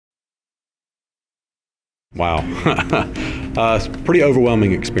Wow. It's a pretty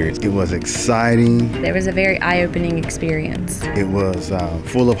overwhelming experience. It was exciting. It was a very eye-opening experience. It was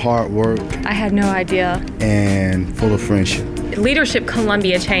full of hard work. I had no idea. And full of friendship. Leadership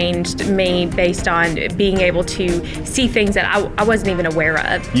Columbia changed me based on being able to see things that I wasn't even aware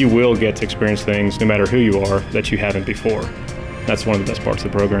of. You will get to experience things, no matter who you are, that you haven't before. That's one of the best parts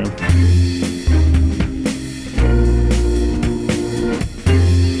of the program.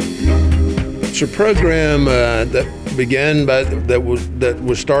 It's a program that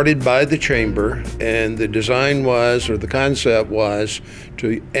was started by the chamber, and the design was, or the concept was,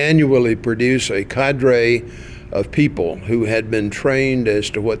 to annually produce a cadre of people who had been trained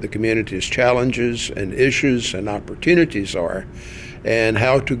as to what the community's challenges and issues and opportunities are, and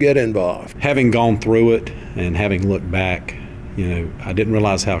how to get involved. Having gone through it and having looked back, I didn't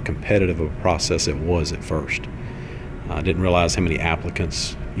realize how competitive of a process it was at first. I didn't realize how many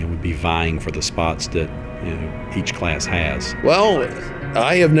applicants would be vying for the spots that each class has. Well,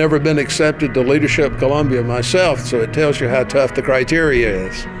 I have never been accepted to Leadership Columbia myself, so it tells you how tough the criteria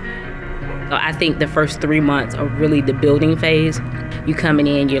is. I think the first 3 months are really the building phase. You coming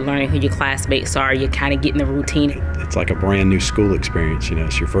in, you're learning who your classmates are, you're kind of getting the routine. It's like a brand new school experience.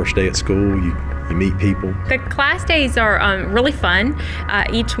 It's your first day at school, you meet people. The class days are really fun.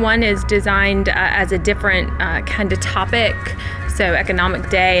 Each one is designed as a different kind of topic. So Economic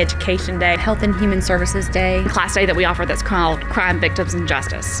Day, Education Day, Health and Human Services Day. Class day that we offer that's called Crime Victims and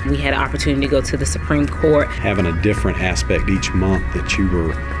Justice. We had an opportunity to go to the Supreme Court. Having a different aspect each month that you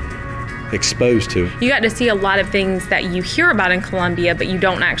were exposed to. You got to see a lot of things that you hear about in Columbia, but you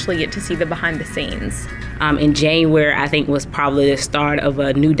don't actually get to see the behind the scenes. In January, I think, was probably the start of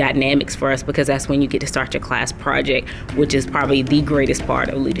a new dynamics for us, because that's when you get to start your class project, which is probably the greatest part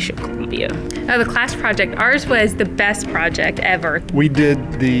of Leadership Columbia. The class project, ours was the best project ever. We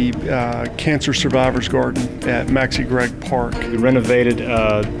did the Cancer Survivors Garden at Maxie Gregg Park. We renovated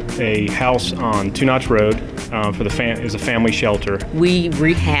a house on Two Notch Road as a family shelter. We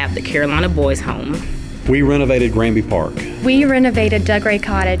rehabbed the Carolina Boys Home. We renovated Granby Park. We renovated Doug Ray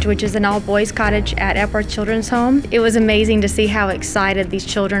Cottage, which is an all-boys cottage at Epworth Children's Home. It was amazing to see how excited these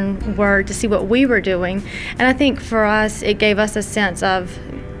children were to see what we were doing. And I think for us, it gave us a sense of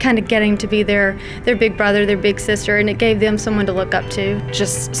kind of getting to be their big brother, their big sister, and it gave them someone to look up to.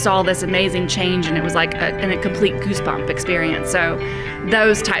 Just saw this amazing change, and it was like a complete goosebump experience. So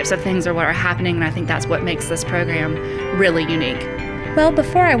those types of things are what are happening, and I think that's what makes this program really unique. Well,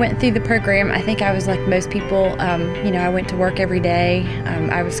 before I went through the program, I think I was like most people. I went to work every day.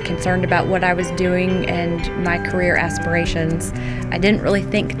 I was concerned about what I was doing and my career aspirations. I didn't really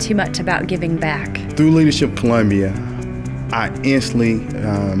think too much about giving back. Through Leadership Columbia, I instantly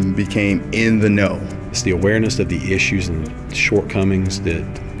became in the know. It's the awareness of the issues and shortcomings that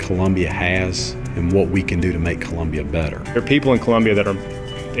Columbia has and what we can do to make Columbia better. There are people in Columbia that are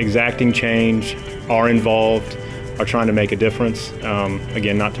exacting change, are involved, are trying to make a difference.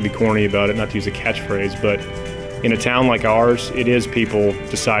 Again, not to be corny about it, not to use a catchphrase, but in a town like ours, it is people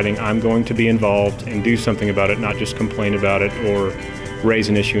deciding, I'm going to be involved and do something about it, not just complain about it or raise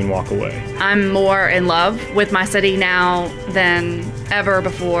an issue and walk away. I'm more in love with my city now than ever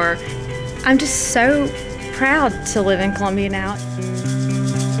before. I'm just so proud to live in Columbia now.